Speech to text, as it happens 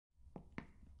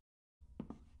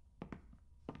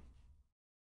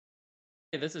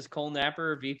Hey, this is Cole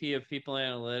Napper, VP of People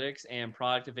Analytics and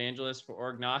Product Evangelist for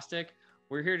Orgnostic.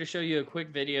 We're here to show you a quick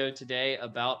video today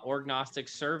about Orgnostic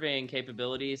surveying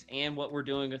capabilities and what we're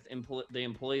doing with the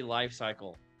employee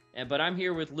lifecycle. But I'm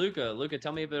here with Luca. Luca,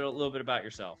 tell me a little bit about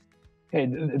yourself. Hey,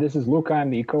 this is Luca. I'm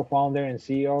the co-founder and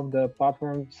CEO of the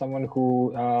platform, someone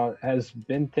who has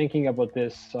been thinking about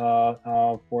this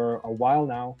for a while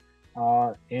now,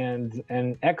 and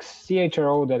an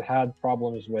ex-CHRO that had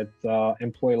problems with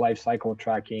employee lifecycle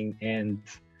tracking and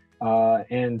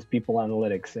people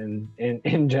analytics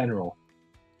in general.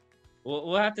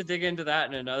 We'll have to dig into that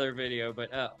in another video.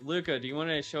 But Luca, do you want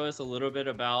to show us a little bit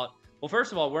about, well,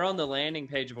 first of all, we're on the landing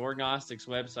page of Orgnostic's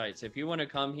website. So if you want to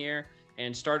come here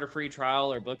and start a free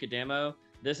trial or book a demo,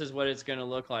 this is what it's going to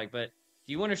look like. But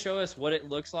do you want to show us what it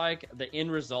looks like, the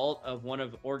end result of one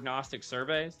of Orgnostic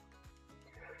surveys?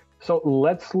 So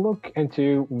let's look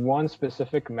into one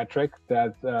specific metric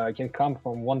that can come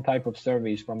from one type of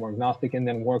surveys from Orgnostic and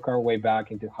then work our way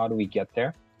back into how do we get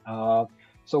there.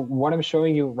 So what I'm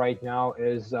showing you right now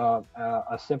is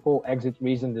a simple exit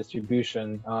reason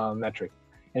distribution metric.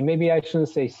 And maybe I shouldn't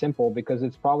say simple because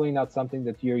it's probably not something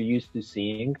that you're used to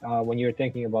seeing when you're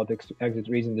thinking about exit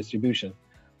reason distribution.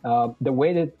 The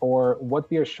way that, or what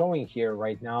we are showing here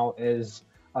right now is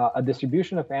a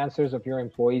distribution of answers of your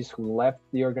employees who left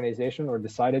the organization or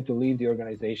decided to leave the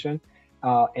organization,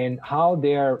 and how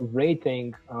they're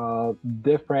rating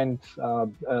different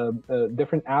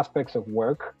aspects of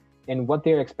work and what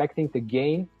they're expecting to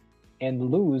gain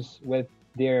and lose with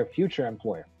their future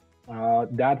employer.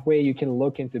 That way you can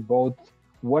look into both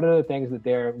what are the things that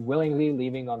they're willingly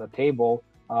leaving on the table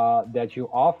that you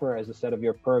offer as a set of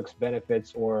your perks,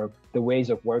 benefits, or the ways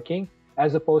of working,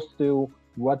 as opposed to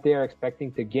what they're expecting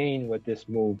to gain with this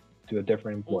move to a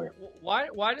different employer.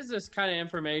 Why does this kind of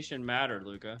information matter,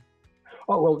 Luca?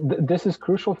 Oh, well, this is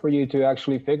crucial for you to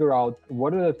actually figure out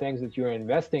what are the things that you're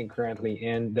investing currently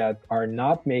in that are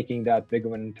not making that big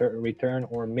of a return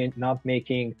or not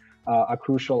making a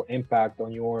crucial impact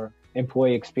on your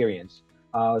employee experience.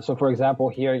 So for example,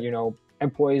 here,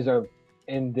 employees are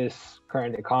in this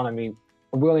current economy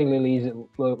willingly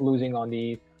losing on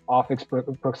the office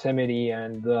proximity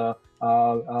and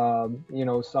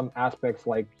some aspects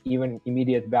like even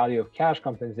immediate value of cash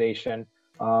compensation.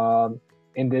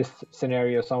 In this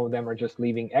scenario, some of them are just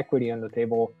leaving equity on the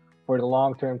table for the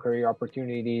long-term career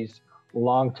opportunities,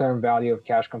 long-term value of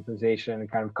cash compensation,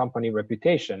 and kind of company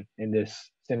reputation in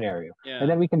this scenario. Yeah. And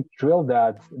then we can drill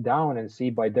that down and see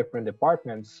by different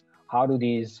departments, how do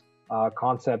these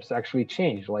concepts actually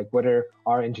change? Like whether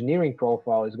our engineering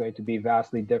profile is going to be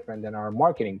vastly different than our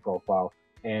marketing profile.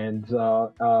 And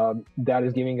that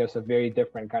is giving us a very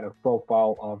different kind of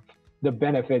profile of the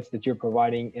benefits that you're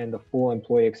providing and the full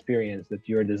employee experience that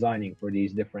you're designing for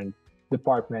these different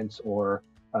departments or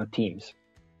teams.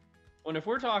 Well, if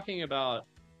we're talking about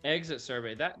exit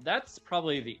survey, that's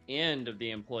probably the end of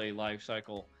the employee life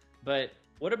cycle. But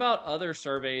what about other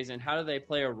surveys and how do they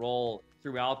play a role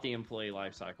throughout the employee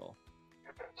life cycle?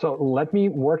 So let me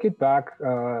work it back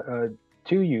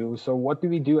to you. So what do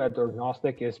we do at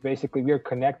Orgnostic is basically we are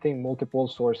connecting multiple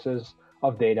sources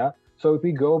of data. So if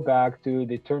we go back to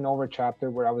the turnover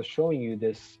chapter where I was showing you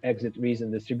this exit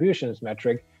reason distributions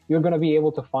metric, you're going to be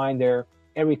able to find there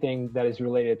everything that is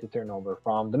related to turnover,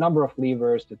 from the number of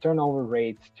leavers to turnover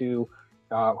rates to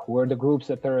who are the groups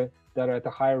that are at a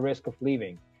higher risk of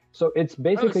leaving. So it's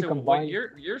basically combined.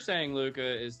 What you're saying, Luca,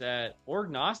 is that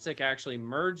Orgnostic actually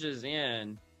merges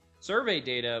in survey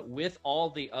data with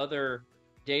all the other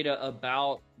data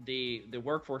about the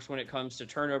workforce when it comes to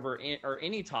turnover or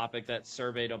any topic that's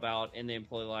surveyed about in the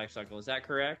employee life cycle. Is that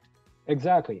correct?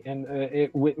 Exactly. And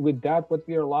with that, what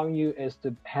we are allowing you is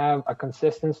to have a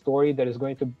consistent story that is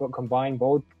going to combine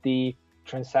both the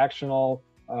transactional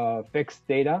fixed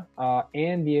data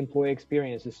and the employee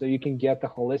experiences, so you can get the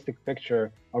holistic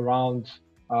picture around,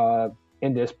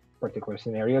 in this particular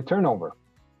scenario, turnover.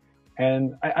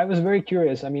 And I was very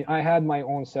curious. I mean, I had my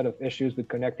own set of issues with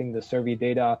connecting the survey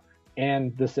data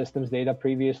and the systems data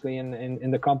previously in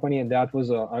the company, and that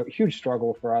was a huge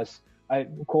struggle for us.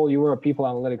 Cole, you were a people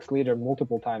analytics leader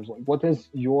multiple times. What has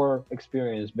your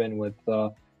experience been with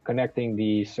connecting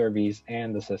the surveys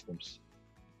and the systems?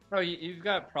 Oh, you've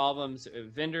got problems.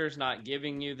 Vendors not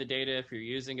giving you the data if you're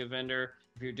using a vendor.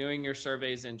 If you're doing your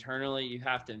surveys internally, you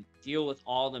have to deal with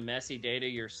all the messy data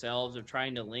yourselves of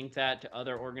trying to link that to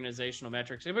other organizational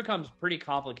metrics. It becomes pretty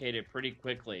complicated pretty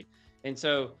quickly. And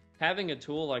so having a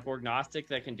tool like Orgnostic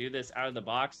that can do this out of the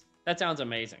box, that sounds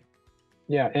amazing.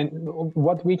 Yeah, and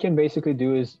what we can basically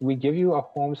do is we give you a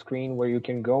home screen where you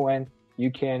can go in,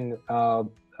 you can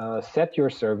set your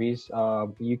surveys,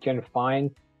 you can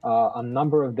find a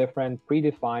number of different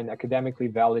predefined, academically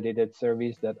validated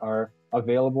surveys that are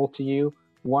available to you.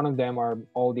 One of them are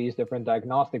all these different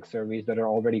diagnostic surveys that are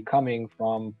already coming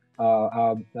from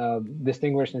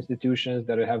distinguished institutions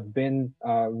that have been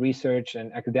researched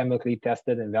and academically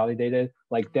tested and validated,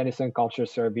 like Denison Culture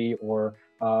Survey or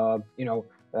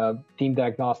Team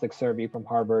Diagnostic Survey from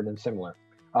Harvard and similar.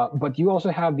 But you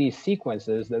also have these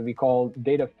sequences that we call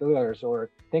data fillers, or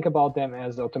think about them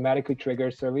as automatically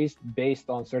triggered surveys based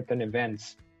on certain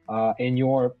events in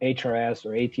your HRS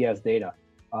or ATS data.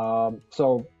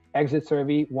 So exit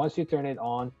survey, once you turn it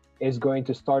on, is going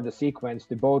to start the sequence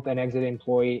to both an exit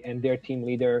employee and their team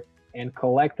leader and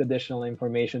collect additional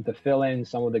information to fill in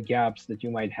some of the gaps that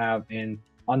you might have in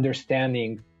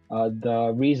understanding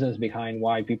the reasons behind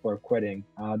why people are quitting,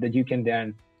 that you can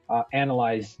then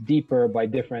analyze deeper by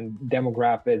different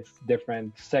demographics,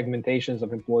 different segmentations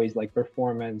of employees like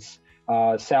performance,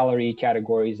 salary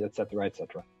categories, et cetera, et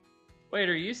cetera. Wait,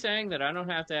 are you saying that I don't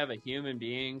have to have a human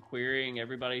being querying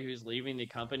everybody who's leaving the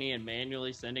company and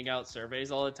manually sending out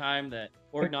surveys all the time, that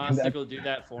Orgnostic will do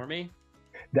that for me?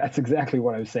 That's exactly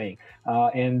what I'm saying.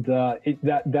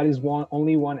 That is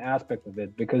only one aspect of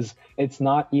it, because it's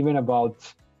not even about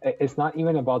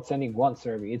sending one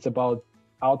survey. It's about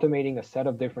automating a set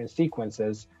of different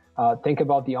sequences. Think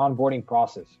about the onboarding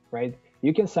process, right?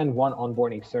 You can send one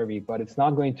onboarding survey, but it's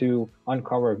not going to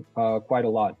uncover quite a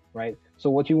lot, right? So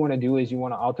what you want to do is you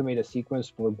want to automate a sequence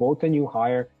for both the new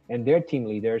hire and their team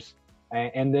leaders.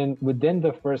 And then within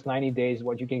the first 90 days,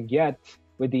 what you can get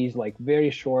with these like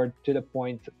very short to the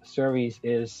point surveys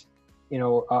is,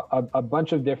 a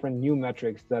bunch of different new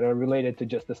metrics that are related to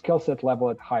just the skill set level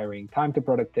at hiring, time to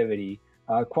productivity,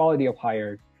 quality of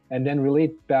hire, and then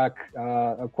relate back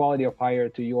a quality of hire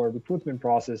to your recruitment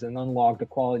process and unlock the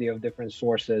quality of different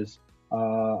sources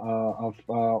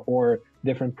or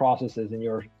different processes in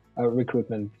your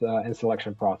recruitment and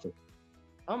selection process.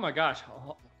 Oh my gosh,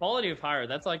 quality of hire,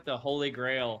 that's like the holy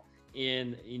grail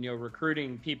in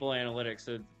recruiting people analytics.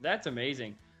 So that's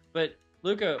amazing. But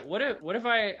Luca, what if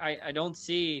I don't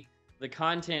see the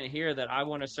content here that I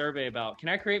want to survey about? Can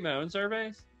I create my own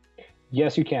surveys?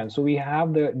 Yes, you can. So we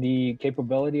have the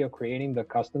capability of creating the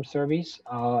custom surveys,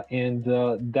 and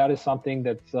that is something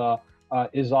that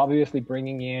is obviously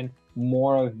bringing in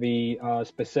more of the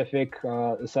specific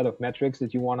set of metrics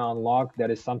that you want to unlock.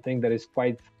 That is something that is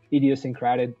quite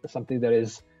idiosyncratic, something that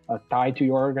is tied to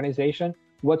your organization.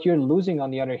 What you're losing, on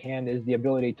the other hand, is the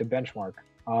ability to benchmark.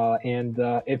 And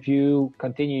if you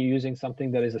continue using something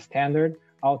that is a standard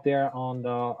out there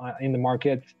in the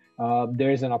market,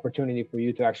 there is an opportunity for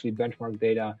you to actually benchmark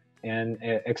data and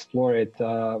explore it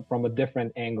from a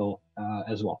different angle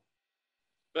as well.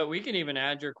 But we can even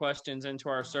add your questions into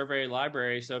our survey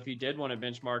library. So if you did want to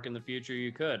benchmark in the future,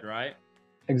 you could, right?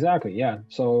 Exactly, yeah.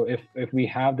 So if we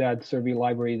have that survey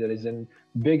library that isn't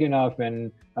big enough,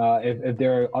 and if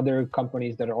there are other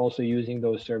companies that are also using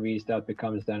those surveys, that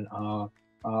becomes then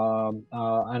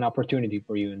an opportunity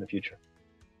for you in the future.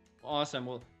 Awesome.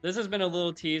 Well, this has been a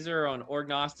little teaser on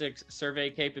Orgnostic's survey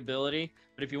capability.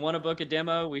 But if you want to book a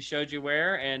demo, we showed you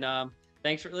where. And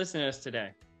thanks for listening to us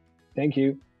today. Thank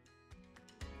you.